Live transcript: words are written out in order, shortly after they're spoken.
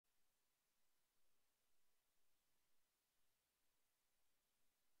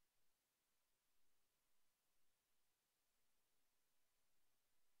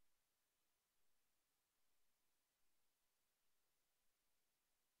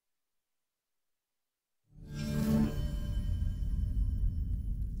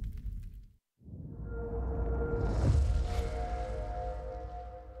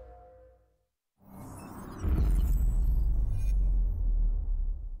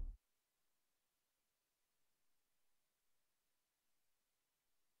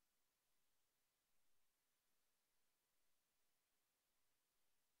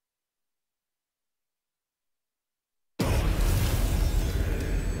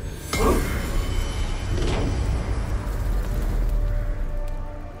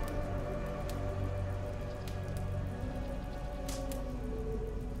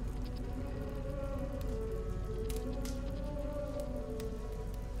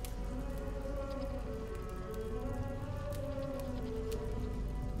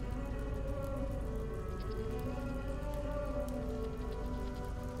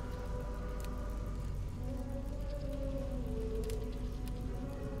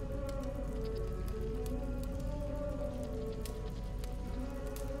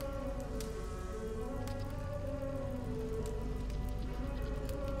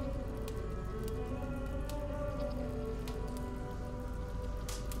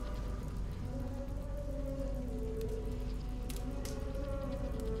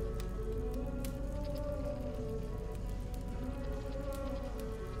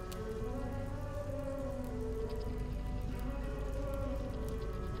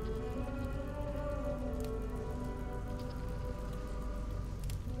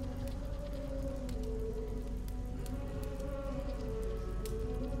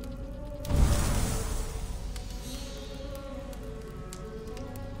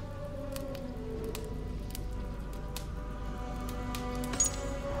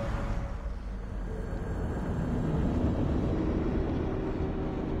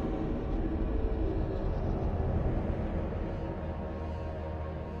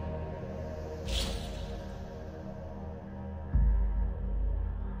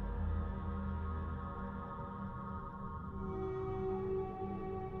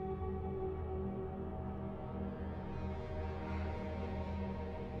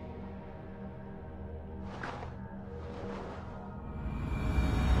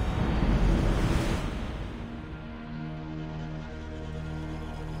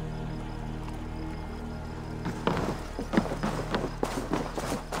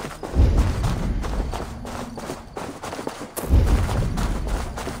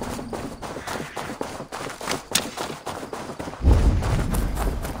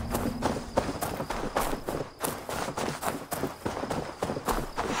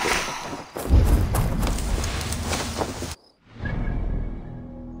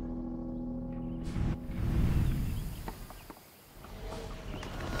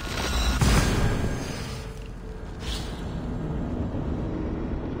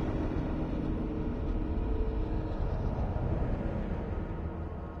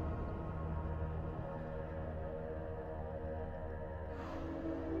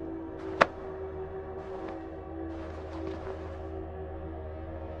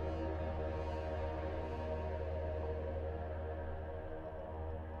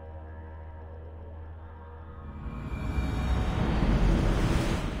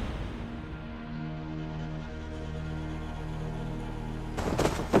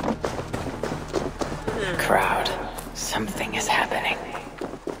Crowd. Something is happening.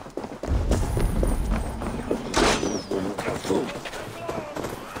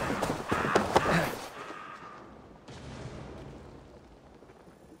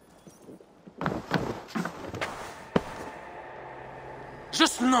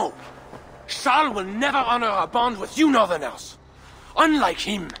 Just know, Charles will never honor a bond with you Northerners. Unlike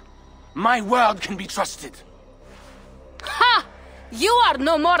him, my word can be trusted. Ha! You are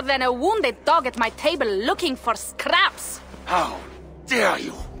no more than a wounded dog at my table looking for scraps. How dare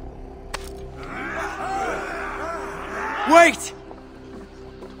you? Wait!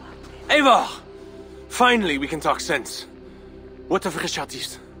 Eivor! Finally, we can talk sense. What of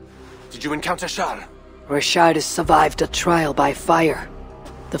Richardis? Did you encounter Charles? Richard has survived a trial by fire.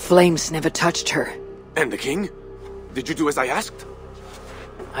 The flames never touched her. And the king? Did you do as I asked?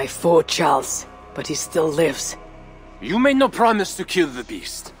 I fought Charles, but he still lives. You made no promise to kill the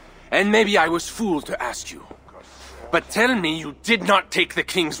beast, and maybe I was fooled to ask you. But tell me you did not take the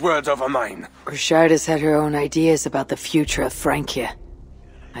king's words over mine. Richard has had her own ideas about the future of Francia.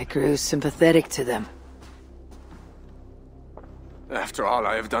 I grew sympathetic to them. After all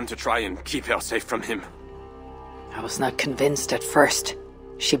I have done to try and keep her safe from him. I was not convinced at first.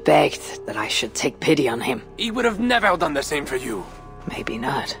 She begged that I should take pity on him. He would have never done the same for you. Maybe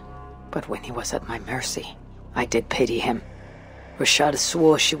not. But when he was at my mercy, I did pity him. Richard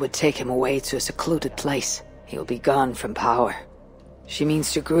swore she would take him away to a secluded place. He'll be gone from power. She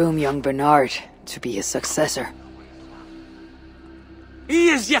means to groom young Bernard to be his successor. He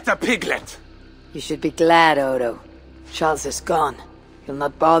is yet a piglet! You should be glad, Odo. Charles is gone. He'll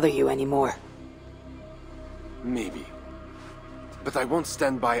not bother you anymore. Maybe. But I won't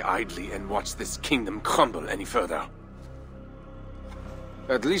stand by idly and watch this kingdom crumble any further.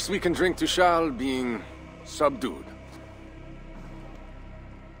 At least we can drink to Charles being subdued.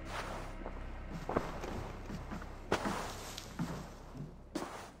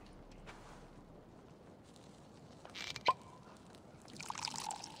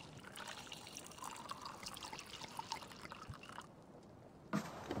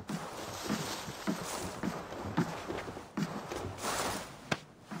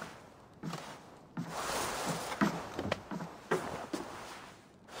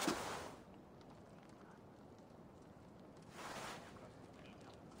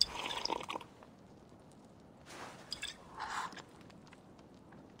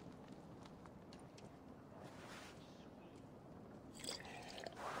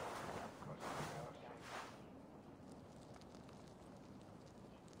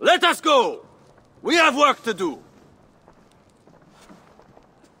 Let us go! We have work to do!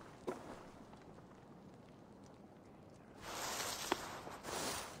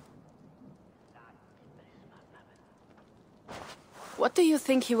 What do you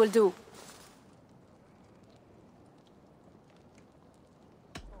think he will do?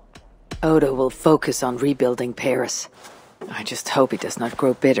 Odo will focus on rebuilding Paris. I just hope he does not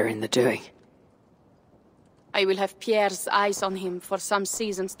grow bitter in the doing. I will have Pierre's eyes on him for some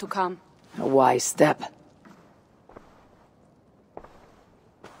seasons to come. A wise step.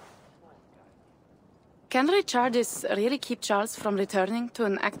 Can Richardis really keep Charles from returning to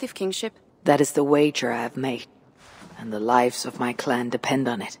an active kingship? That is the wager I have made. And the lives of my clan depend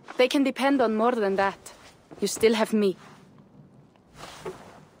on it. They can depend on more than that. You still have me.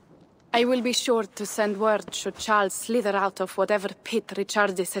 I will be sure to send word should Charles slither out of whatever pit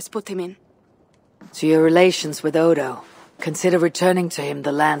Richardis has put him in. To your relations with Odo, consider returning to him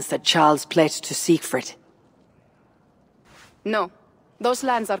the lands that Charles pledged to Siegfried. No. Those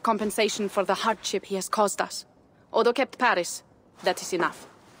lands are compensation for the hardship he has caused us. Odo kept Paris. That is enough.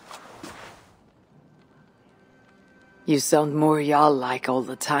 You sound more Jarl-like all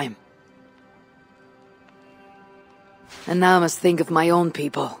the time. And now I must think of my own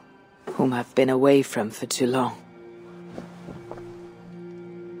people, whom I've been away from for too long.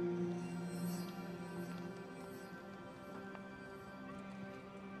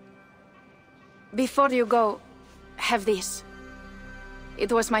 Before you go, have this.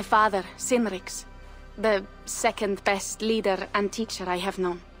 It was my father, Sinrik's, the second best leader and teacher I have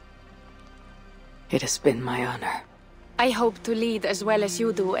known. It has been my honor. I hope to lead as well as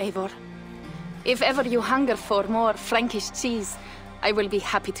you do, Eivor. If ever you hunger for more Frankish cheese, I will be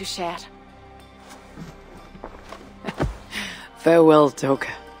happy to share. Farewell, Toka.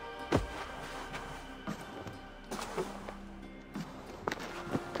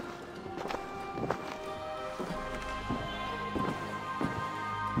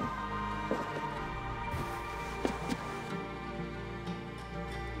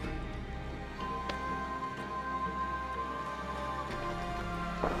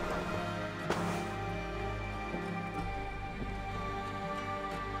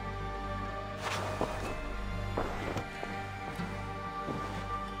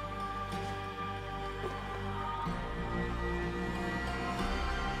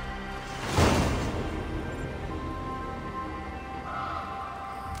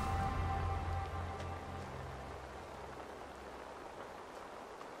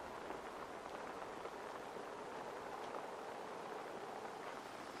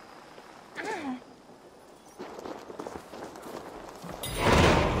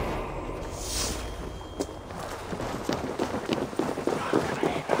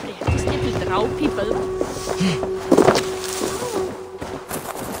 now, people.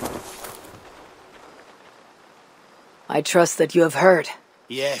 I trust that you have heard.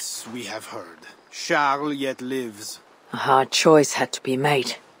 Yes, we have heard. Charles yet lives. A hard choice had to be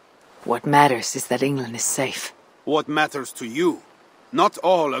made. What matters is that England is safe. What matters to you? Not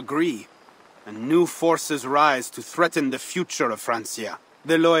all agree. And new forces rise to threaten the future of Francia.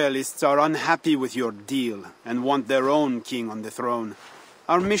 The Loyalists are unhappy with your deal, and want their own king on the throne.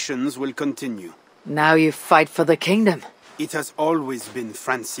 Our missions will continue. Now you fight for the kingdom. It has always been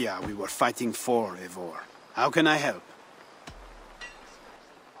Francia we were fighting for, Eivor. How can I help?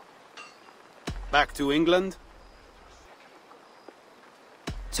 Back to England?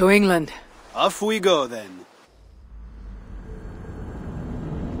 To England. Off we go, then.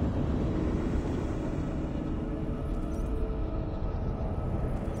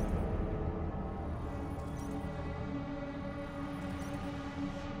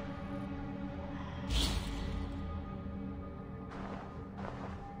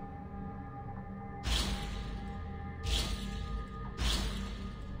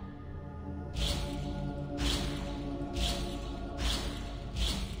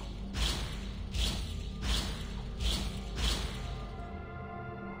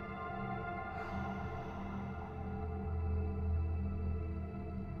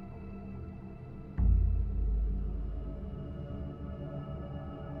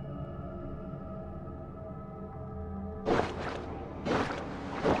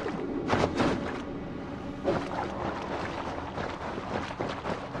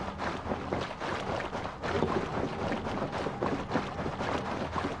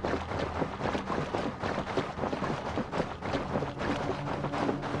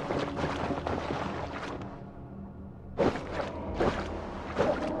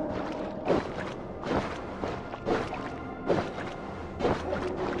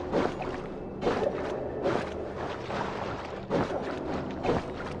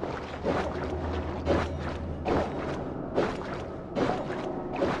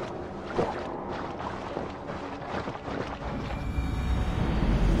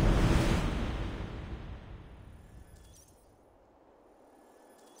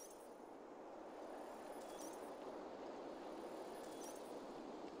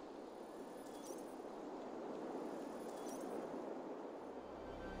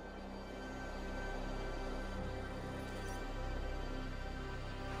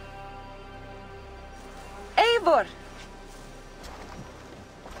 Eivor!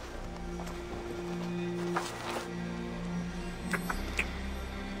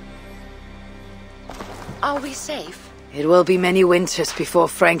 Are we safe? It will be many winters before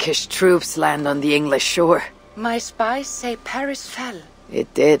Frankish troops land on the English shore. My spies say Paris fell.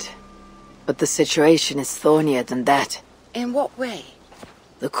 It did. But the situation is thornier than that. In what way?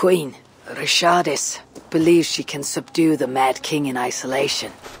 The Queen, Rishadis, believes she can subdue the Mad King in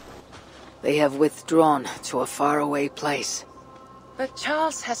isolation. They have withdrawn to a faraway place. But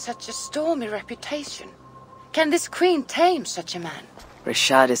Charles has such a stormy reputation. Can this queen tame such a man?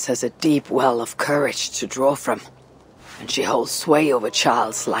 Rishadis has a deep well of courage to draw from. And she holds sway over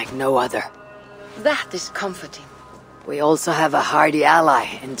Charles like no other. That is comforting. We also have a hardy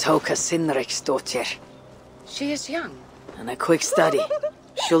ally in Toka Sinriksdottir. She is young. And a quick study.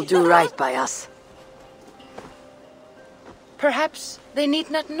 She'll do right by us. Perhaps they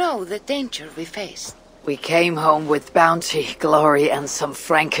need not know the danger we faced. We came home with bounty, glory, and some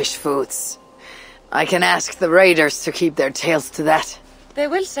Frankish foods. I can ask the raiders to keep their tails to that. They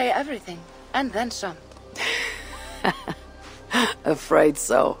will say everything, and then some. Afraid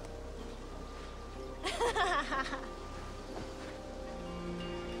so.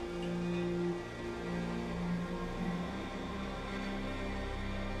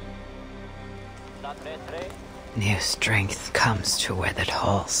 New strength comes to weathered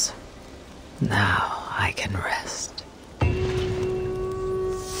halls. Now I can rest.